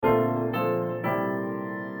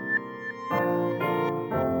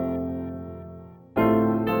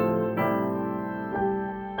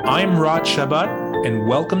I'm Rod Shabat, and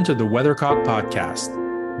welcome to the Weathercock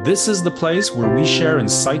Podcast. This is the place where we share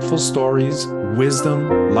insightful stories,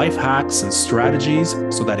 wisdom, life hacks, and strategies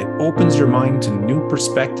so that it opens your mind to new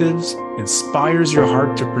perspectives, inspires your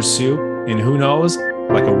heart to pursue, and who knows,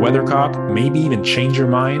 like a weathercock, maybe even change your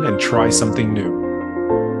mind and try something new.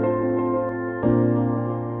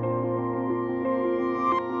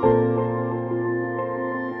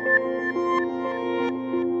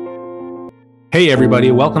 Hey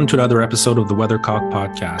everybody, welcome to another episode of the Weathercock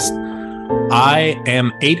Podcast. I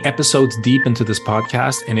am 8 episodes deep into this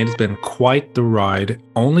podcast, and it has been quite the ride,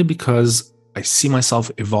 only because I see myself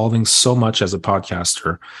evolving so much as a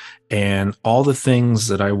podcaster, and all the things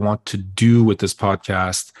that I want to do with this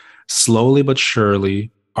podcast, slowly but surely,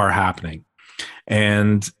 are happening.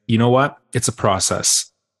 And you know what? It's a process.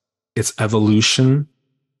 It's evolution.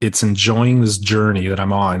 It's enjoying this journey that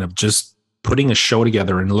I'm on of just putting a show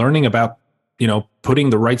together and learning about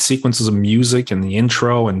putting the right sequences of music in the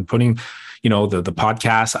intro and putting, the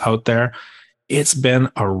podcast out there. It's been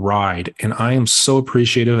a ride, and I am so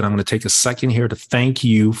appreciative. And I'm going to take a second here to thank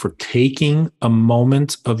you for taking a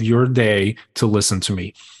moment of your day to listen to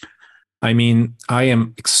me. I mean, I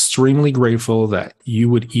am extremely grateful that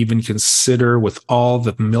you would even consider, with all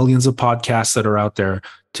the millions of podcasts that are out there,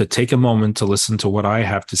 to take a moment to listen to what I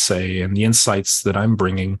have to say and the insights that I'm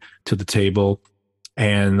bringing to the table.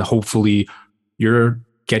 And hopefully you're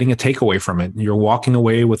getting a takeaway from it. You're walking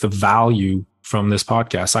away with a value from this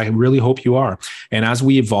podcast. I really hope you are. And as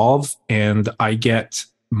we evolve and I get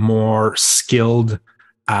more skilled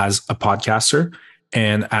as a podcaster,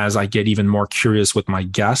 and as I get even more curious with my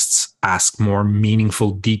guests, ask more meaningful,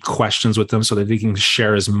 deep questions with them so that they can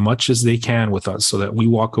share as much as they can with us so that we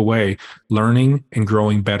walk away learning and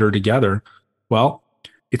growing better together. Well,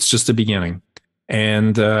 it's just the beginning.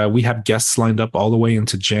 And we have guests lined up all the way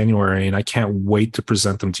into January, and I can't wait to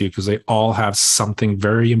present them to you because they all have something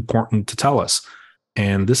very important to tell us.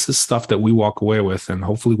 And this is stuff that we walk away with and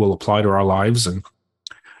hopefully will apply to our lives and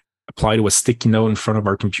apply to a sticky note in front of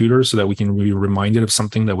our computer so that we can be reminded of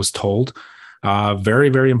something that was told. Very,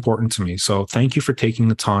 very important to me. So thank you for taking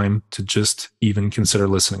the time to just even consider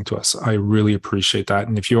listening to us. I really appreciate that.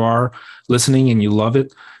 And if you are listening and you love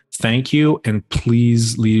it, thank you. And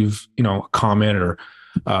please leave, a comment or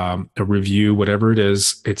a review, whatever it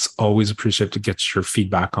is. It's always appreciated to get your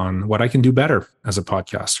feedback on what I can do better as a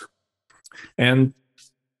podcaster. And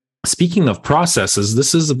speaking of processes,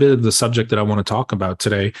 this is a bit of the subject that I want to talk about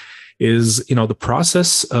today is, the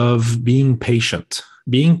process of being patient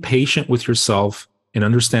with yourself and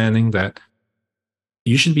understanding that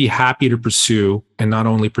you should be happy to pursue and not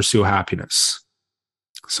only pursue happiness.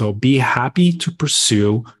 So be happy to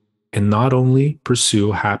pursue and not only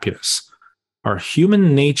pursue happiness. Our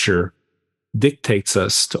human nature dictates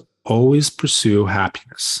us to always pursue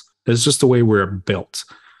happiness. That's just the way we're built.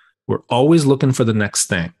 We're always looking for the next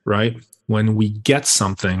thing, right? When we get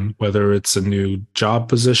something, whether it's a new job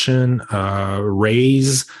position, a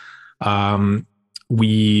raise,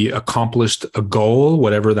 we accomplished a goal,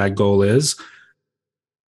 whatever that goal is.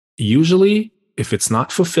 Usually, if it's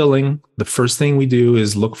not fulfilling, the first thing we do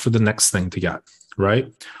is look for the next thing to get, right?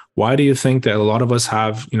 Why do you think that a lot of us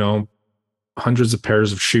have, hundreds of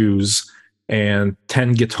pairs of shoes and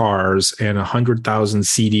 10 guitars and 100,000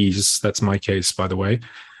 CDs? That's my case, by the way.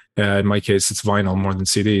 In my case, it's vinyl more than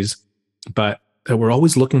CDs, but we're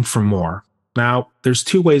always looking for more. Now, there's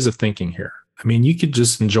two ways of thinking here. I mean, you could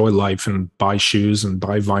just enjoy life and buy shoes and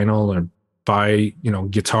buy vinyl or buy,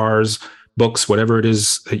 guitars, books, whatever it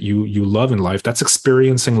is that you love in life. That's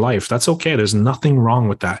experiencing life. That's okay. There's nothing wrong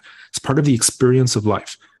with that. It's part of the experience of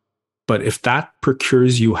life. But if that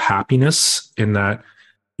procures you happiness, in that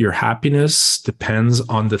your happiness depends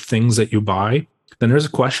on the things that you buy, then there's a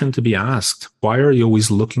question to be asked. Why are you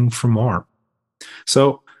always looking for more?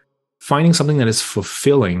 So finding something that is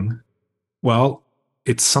fulfilling, well,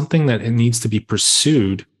 it's something that it needs to be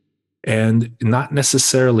pursued and not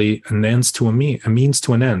necessarily a means to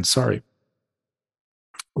an end. Sorry.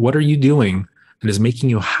 What are you doing that is making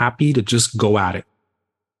you happy to just go at it?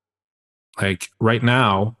 Like right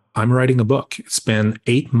now, I'm writing a book. It's been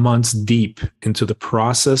 8 months deep into the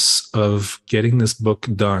process of getting this book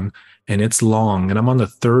done, and it's long. And I'm on the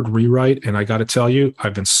 3rd rewrite, and I got to tell you,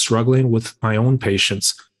 I've been struggling with my own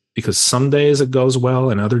patience because some days it goes well,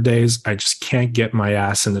 and other days I just can't get my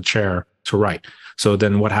ass in the chair to write. So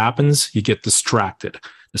then what happens? You get distracted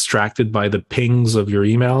by the pings of your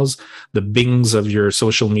emails, the bings of your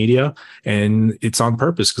social media. And it's on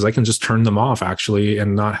purpose because I can just turn them off actually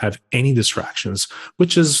and not have any distractions,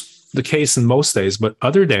 which is the case in most days. But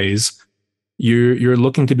other days, You're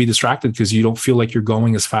looking to be distracted because you don't feel like you're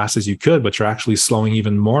going as fast as you could, but you're actually slowing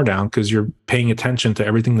even more down because you're paying attention to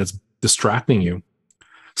everything that's distracting you.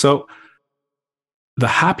 So the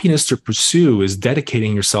happiness to pursue is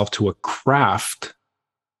dedicating yourself to a craft,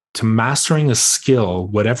 to mastering a skill,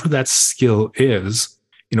 whatever that skill is,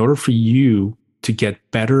 in order for you to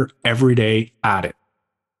get better every day at it.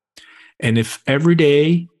 And if every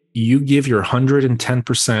day you give your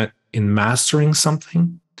 110% in mastering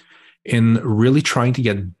something, in really trying to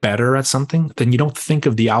get better at something, then you don't think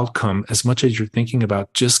of the outcome as much as you're thinking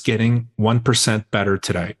about just getting 1% better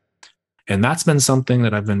today. And that's been something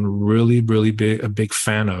that I've been really, really a big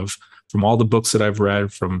fan of from all the books that I've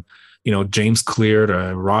read, from, James Clear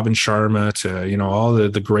to Robin Sharma to, all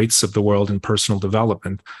the greats of the world in personal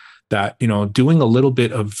development, that, doing a little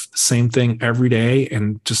bit of the same thing every day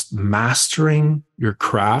and just mastering your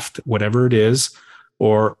craft, whatever it is,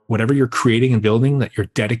 or whatever you're creating and building, that you're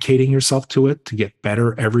dedicating yourself to it to get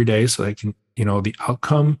better every day so that the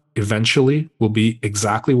outcome eventually will be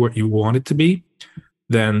exactly what you want it to be,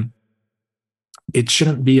 then it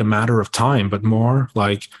shouldn't be a matter of time, but more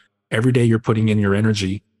like every day you're putting in your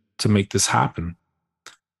energy to make this happen.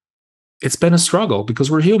 It's been a struggle because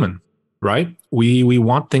we're human, right? We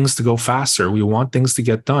want things to go faster. We want things to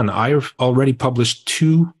get done. I've already published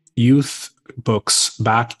 2 youth books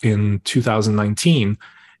back in 2019.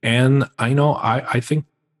 And I think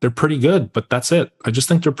they're pretty good, but that's it. I just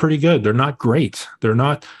think they're pretty good. They're not great. They're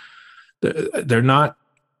not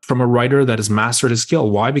from a writer that has mastered a skill.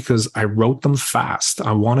 Why? Because I wrote them fast.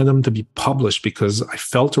 I wanted them to be published because I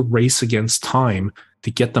felt a race against time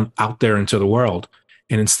to get them out there into the world.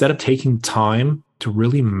 And instead of taking time to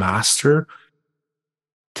really master,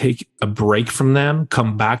 take a break from them,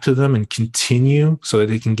 come back to them and continue so that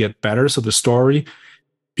they can get better, so the story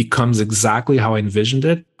becomes exactly how I envisioned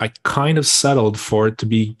it, I kind of settled for it to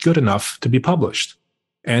be good enough to be published.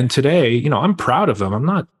 And today, I'm proud of them. I'm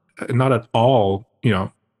not at all,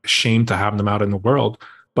 ashamed to have them out in the world,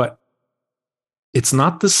 but it's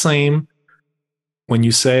not the same when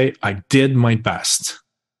you say I did my best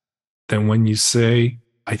than when you say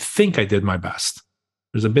I think I did my best.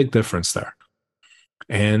 There's a big difference there.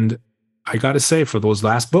 And I got to say, for those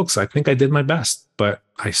last books, I think I did my best, but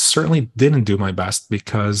I certainly didn't do my best,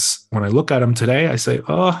 because when I look at them today, I say,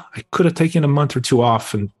 I could have taken a month or 2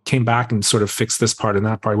 off and came back and sort of fixed this part, and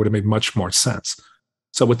that part would have made much more sense.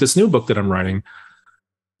 So with this new book that I'm writing,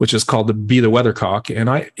 which is called Be the Weathercock, and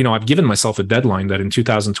I've given myself a deadline that in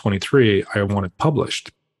 2023, I want it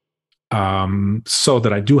published. So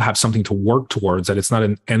that I do have something to work towards, that it's not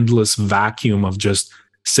an endless vacuum of just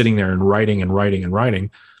sitting there and writing and writing and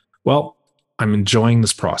writing. Well, I'm enjoying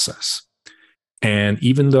this process. And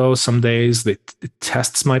even though some days it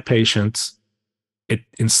tests my patience, it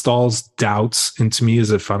installs doubts into me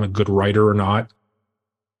as if I'm a good writer or not.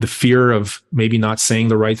 The fear of maybe not saying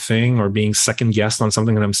the right thing or being second guessed on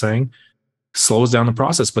something that I'm saying slows down the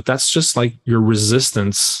process. But that's just like your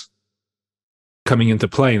resistance coming into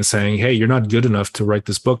play and saying, hey, you're not good enough to write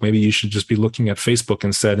this book. Maybe you should just be looking at Facebook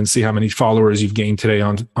instead and see how many followers you've gained today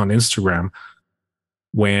on Instagram,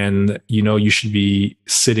 when you should be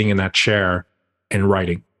sitting in that chair and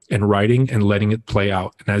writing and letting it play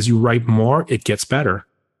out. And as you write more, it gets better.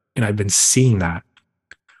 And I've been seeing that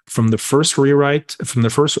from the first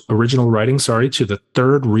original writing, to the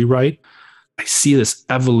third rewrite. I see this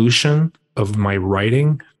evolution of my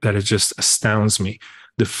writing that it just astounds me.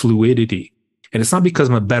 The fluidity. And it's not because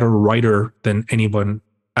I'm a better writer than anyone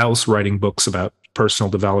else writing books about personal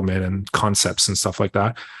development and concepts and stuff like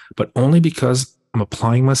that, but only because I'm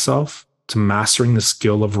applying myself to mastering the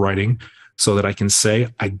skill of writing so that I can say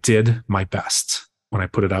I did my best when I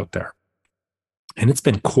put it out there. And it's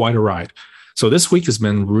been quite a ride. So this week has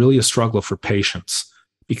been really a struggle for patience,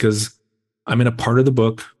 because I'm in a part of the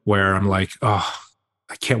book where I'm like, I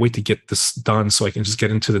can't wait to get this done so I can just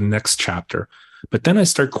get into the next chapter. But then I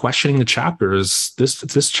start questioning the chapters.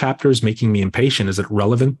 This chapter is making me impatient. Is it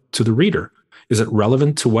relevant to the reader? Is it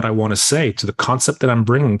relevant to what I want to say, to the concept that I'm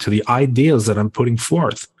bringing, to the ideas that I'm putting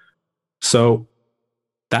forth? So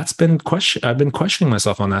I've been questioning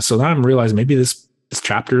myself on that. So now I'm realizing maybe this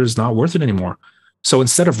chapter is not worth it anymore. So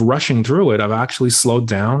instead of rushing through it, I've actually slowed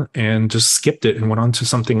down and just skipped it and went on to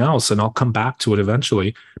something else. And I'll come back to it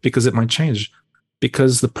eventually, because it might change.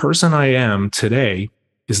 Because the person I am today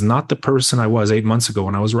is not the person I was 8 months ago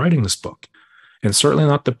when I was writing this book. And certainly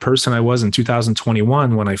not the person I was in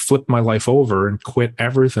 2021 when I flipped my life over and quit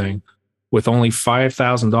everything with only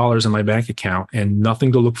 $5,000 in my bank account and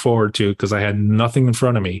nothing to look forward to because I had nothing in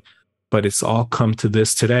front of me. But it's all come to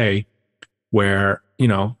this today where,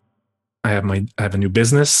 I have a new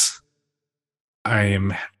business. I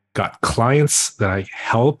am got clients that I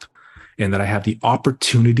help and that I have the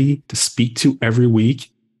opportunity to speak to every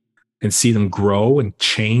week and see them grow and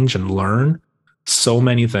change and learn so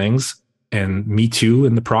many things, and me too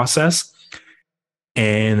in the process.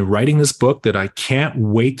 And writing this book that I can't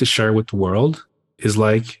wait to share with the world is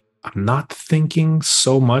like, I'm not thinking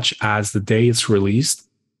so much as the day it's released,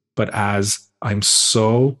 but as I'm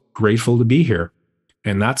so grateful to be here.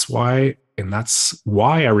 And that's why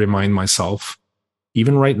I remind myself,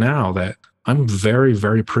 even right now, that I'm very,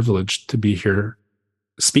 very privileged to be here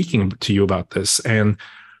speaking to you about this, and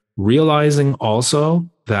realizing also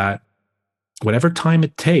that whatever time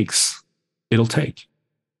it takes, it'll take.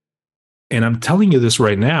 And I'm telling you this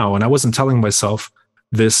right now, and I wasn't telling myself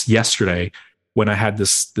this yesterday when I had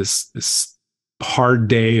this hard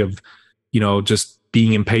day of, just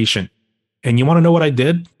being impatient. And you want to know what I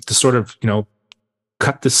did to sort of,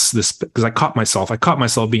 cut this because I caught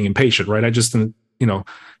myself being impatient, right? I just didn't,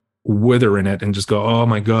 wither in it and just go, oh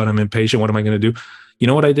my God, I'm impatient. What am I going to do? You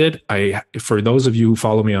know what I did? For those of you who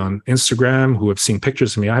follow me on Instagram, who have seen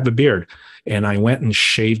pictures of me, I have a beard, and I went and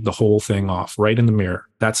shaved the whole thing off right in the mirror.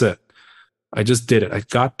 That's it. I just did it. I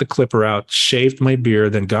got the clipper out, shaved my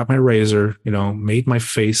beard, then got my razor, made my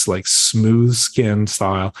face like smooth skin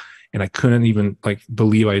style. And I couldn't even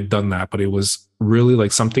believe I had done that, but it was really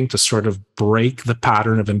like something to sort of break the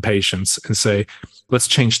pattern of impatience and say, let's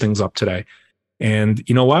change things up today. And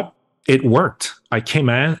you know what? It worked. I came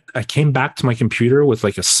back to my computer with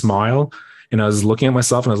like a smile, and I was looking at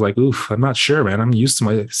myself and I was like, oof, I'm not sure, man. I'm used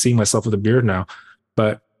to seeing myself with a beard now.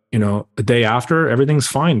 But a day after, everything's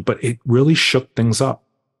fine, but it really shook things up.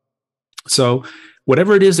 So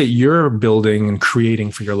whatever it is that you're building and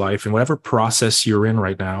creating for your life, and whatever process you're in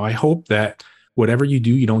right now, I hope that whatever you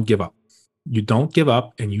do, you don't give up. You don't give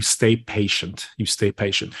up, and you stay patient. You stay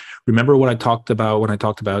patient. Remember what I talked about when I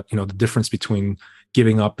talked about, the difference between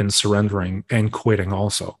giving up and surrendering and quitting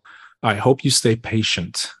also. I hope you stay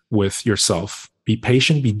patient with yourself. Be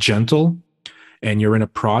patient, be gentle, and you're in a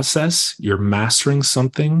process, you're mastering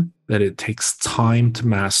something that it takes time to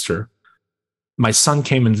master. My son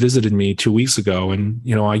came and visited me 2 weeks ago, and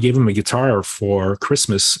I gave him a guitar for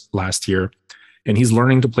Christmas last year, and he's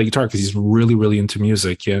learning to play guitar because he's really, really into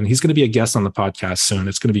music. And he's going to be a guest on the podcast soon.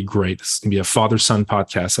 It's going to be great. It's going to be a father-son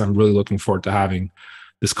podcast. I'm really looking forward to having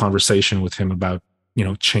this conversation with him about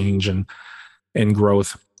change and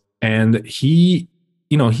growth. And he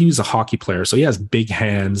was a hockey player, so he has big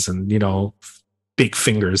hands and big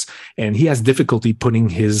fingers, and he has difficulty putting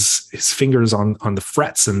his fingers on the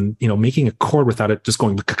frets and making a chord without it just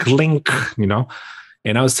going clink.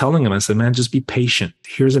 And I was telling him, I said, man, just be patient.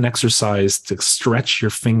 Here's an exercise to stretch your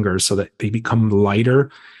fingers so that they become lighter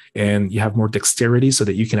and you have more dexterity so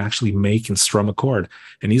that you can actually make and strum a chord.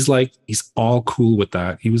 And he's all cool with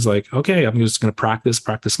that. He was like, okay, I'm just going to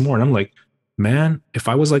practice more. And I'm like, man, if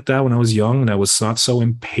I was like that when I was young and I was not so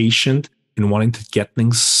impatient and wanting to get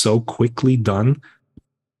things so quickly done,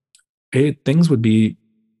 things would be,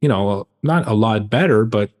 not a lot better,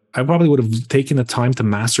 but I probably would have taken the time to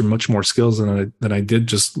master much more skills than I did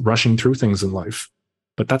just rushing through things in life.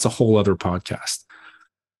 But that's a whole other podcast.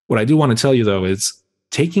 What I do want to tell you, though, is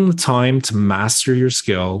taking the time to master your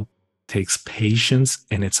skill takes patience,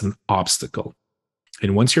 and it's an obstacle.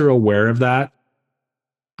 And once you're aware of that,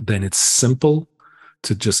 then it's simple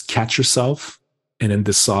to just catch yourself and then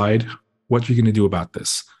decide what you're going to do about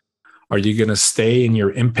this. Are you going to stay in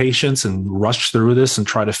your impatience and rush through this and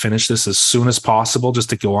try to finish this as soon as possible just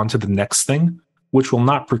to go on to the next thing, which will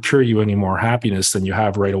not procure you any more happiness than you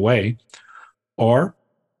have right away? Or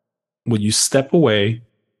will you step away,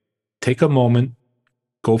 take a moment,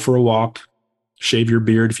 go for a walk, shave your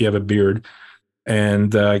beard if you have a beard,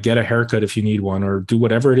 and get a haircut if you need one, or do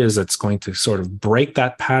whatever it is that's going to sort of break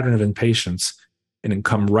that pattern of impatience, and then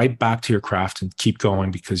come right back to your craft and keep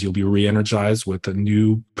going, because you'll be re-energized with a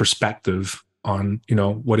new perspective on,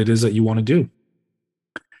 what it is that you want to do.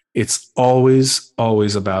 It's always,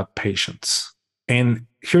 always about patience. And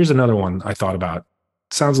here's another one I thought about.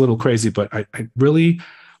 It sounds a little crazy, but I really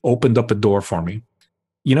opened up a door for me.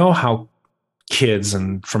 You know how kids,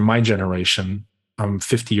 and from my generation, I'm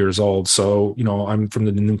 50 years old. So, I'm from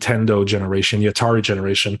the Nintendo generation, the Atari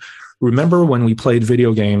generation. Remember when we played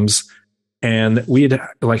video games and we'd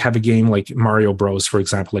have a game like Mario Bros, for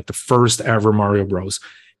example, like the first ever Mario Bros.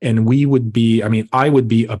 And I would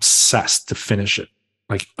be obsessed to finish it,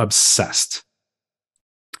 obsessed.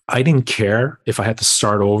 I didn't care if I had to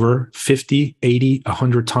start over 50, 80,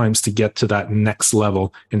 100 times to get to that next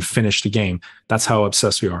level and finish the game. That's how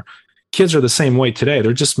obsessed we are. Kids are the same way today.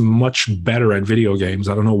 They're just much better at video games.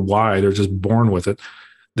 I don't know why. They're just born with it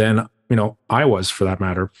than, I was, for that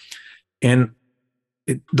matter. And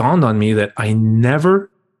it dawned on me that I never,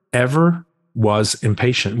 ever was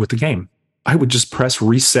impatient with the game. I would just press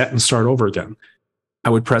reset and start over again. I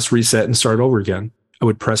would press reset and start over again. I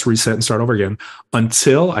would press reset and start over again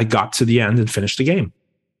until I got to the end and finished the game.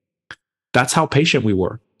 That's how patient we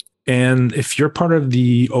were. And if you're part of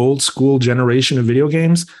the old school generation of video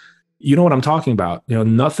games, you know what I'm talking about.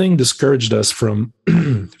 Nothing discouraged us from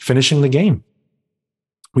finishing the game.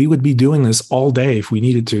 We would be doing this all day if we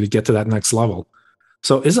needed to get to that next level.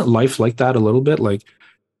 So isn't life like that a little bit? Like,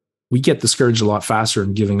 we get discouraged a lot faster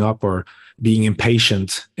in giving up or being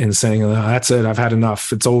impatient and saying, oh, that's it, I've had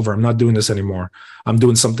enough, it's over, I'm not doing this anymore, I'm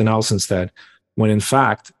doing something else instead. When in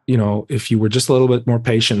fact, if you were just a little bit more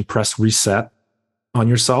patient, press reset on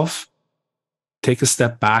yourself, take a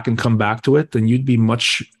step back and come back to it, then you'd be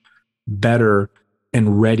much better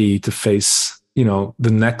and ready to face, the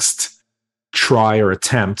next try or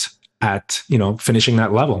attempt at, finishing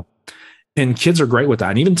that level. And kids are great with that.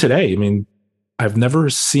 And even today, I mean, I've never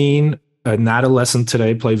seen an adolescent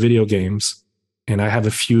today play video games, and I have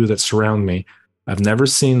a few that surround me. I've never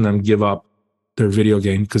seen them give up their video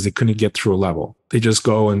game because they couldn't get through a level. They just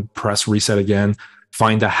go and press reset again,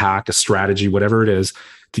 find a hack, a strategy, whatever it is,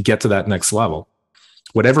 to get to that next level.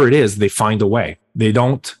 Whatever it is, they find a way. They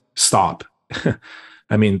don't stop.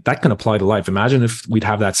 I mean, that can apply to life. Imagine if we'd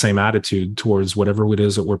have that same attitude towards whatever it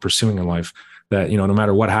is that we're pursuing in life, that, no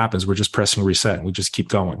matter what happens, we're just pressing reset and we just keep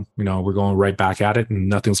going. We're going right back at it and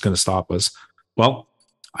nothing's going to stop us. Well,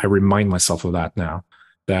 I remind myself of that now,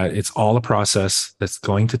 that it's all a process that's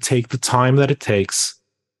going to take the time that it takes.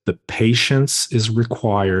 The patience is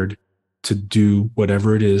required to do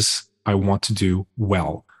whatever it is I want to do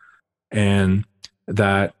well. And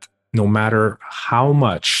that no matter how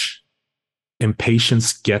much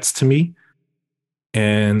impatience gets to me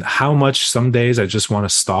and how much some days I just want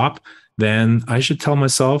to stop, then I should tell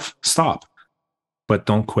myself, stop, but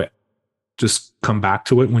don't quit. Just come back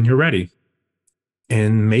to it when you're ready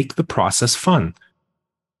and make the process fun.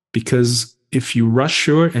 Because if you rush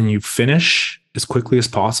through it and you finish as quickly as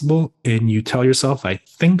possible and you tell yourself, I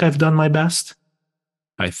think I've done my best,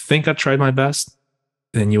 I think I've tried my best,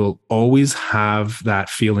 then you'll always have that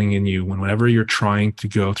feeling in you whenever you're trying to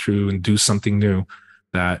go through and do something new,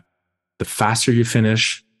 that the faster you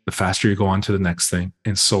finish, the faster you go on to the next thing,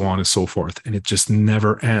 and so on and so forth. And it just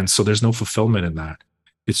never ends. So there's no fulfillment in that.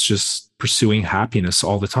 It's just pursuing happiness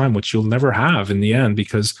all the time, which you'll never have in the end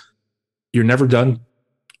because you're never done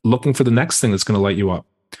looking for the next thing that's going to light you up.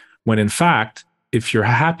 When in fact, if you're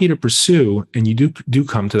happy to pursue and you do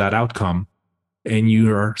come to that outcome, and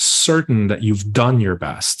you are certain that you've done your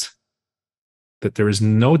best, that there is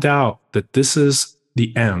no doubt that this is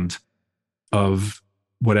the end of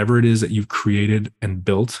whatever it is that you've created and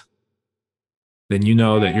built, then you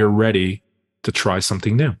know that you're ready to try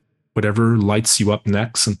something new. Whatever lights you up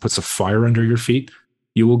next and puts a fire under your feet,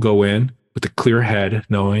 you will go in with a clear head,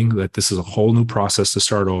 knowing that this is a whole new process to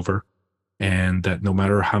start over, and that no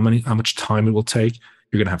matter how much time it will take,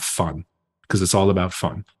 you're going to have fun, because it's all about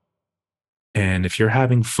fun. And if you're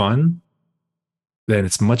having fun, then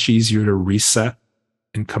it's much easier to reset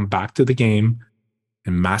and come back to the game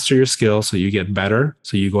and master your skill so you get better,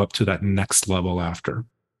 so you go up to that next level after.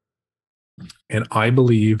 And I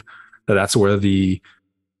believe that that's where the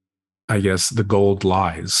gold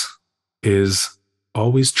lies, is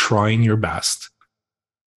always trying your best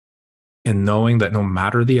and knowing that no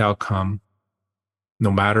matter the outcome,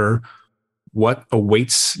 no matter what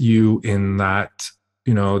awaits you in that,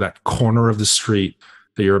 that corner of the street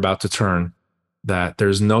that you're about to turn, that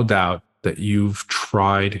there's no doubt that you've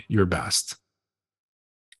tried your best.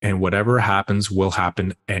 And whatever happens will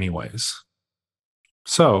happen anyways.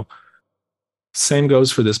 So, same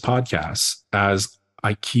goes for this podcast. As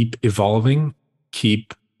I keep evolving,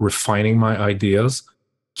 keep refining my ideas,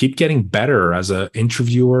 keep getting better as an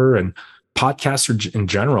interviewer and podcaster in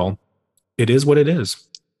general, it is what it is,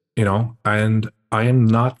 and I am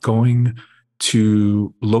not going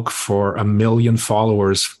to look for 1 million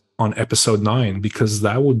followers on episode 9, because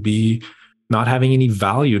that would be not having any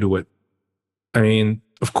value to it. I mean,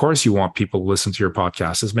 of course you want people to listen to your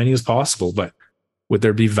podcast, as many as possible, but would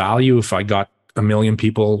there be value if I got 1 million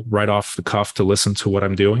people right off the cuff to listen to what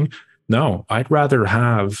I'm doing? No, I'd rather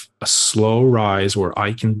have a slow rise where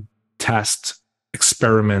I can test,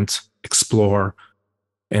 experiment, explore,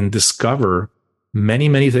 and discover many,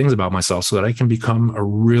 many things about myself so that I can become a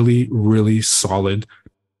really, really solid,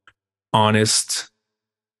 honest,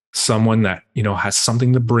 someone that, has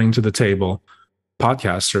something to bring to the table,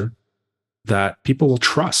 podcaster that people will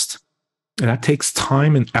trust. And that takes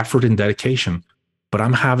time and effort and dedication. But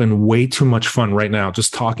I'm having way too much fun right now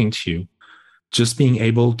just talking to you, just being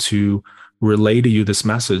able to relay to you this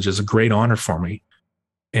message is a great honor for me.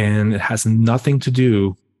 And it has nothing to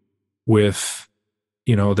do with,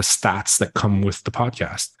 the stats that come with the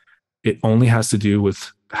podcast. It only has to do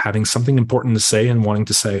with having something important to say and wanting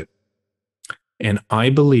to say it. And I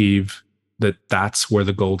believe that that's where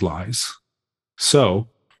the gold lies. So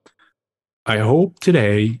I hope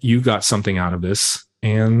today you got something out of this.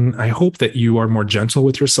 And I hope that you are more gentle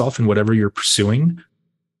with yourself in whatever you're pursuing.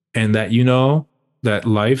 And that you know that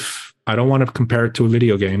life, I don't want to compare it to a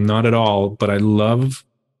video game, not at all. But I love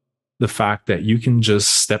the fact that you can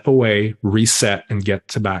just step away, reset, and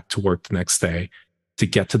get back to work the next day to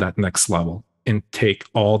get to that next level and take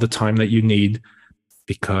all the time that you need,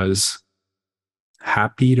 because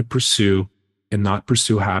happy to pursue and not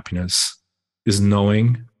pursue happiness is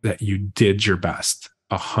knowing that you did your best,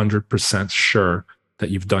 100% sure that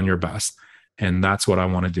you've done your best. And that's what I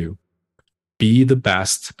want to do. Be the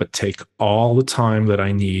best, but take all the time that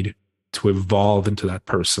I need to evolve into that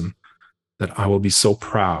person that I will be so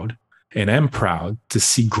proud and am proud to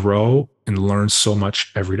see grow and learn so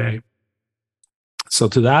much every day. So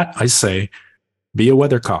to that, I say, be a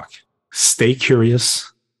weathercock, stay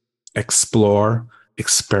curious, explore,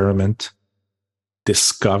 experiment,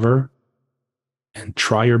 discover, and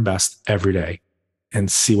try your best every day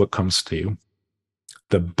and see what comes to you.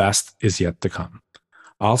 The best is yet to come.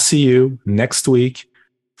 I'll see you next week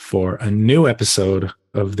for a new episode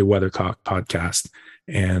of the Weathercock podcast.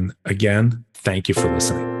 And again, thank you for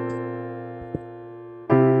listening.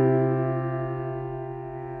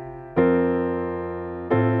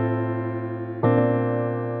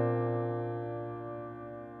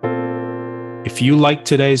 If you liked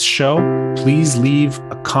today's show, please leave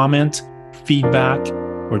a comment, feedback,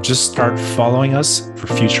 or just start following us for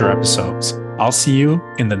future episodes. I'll see you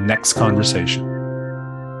in the next conversation.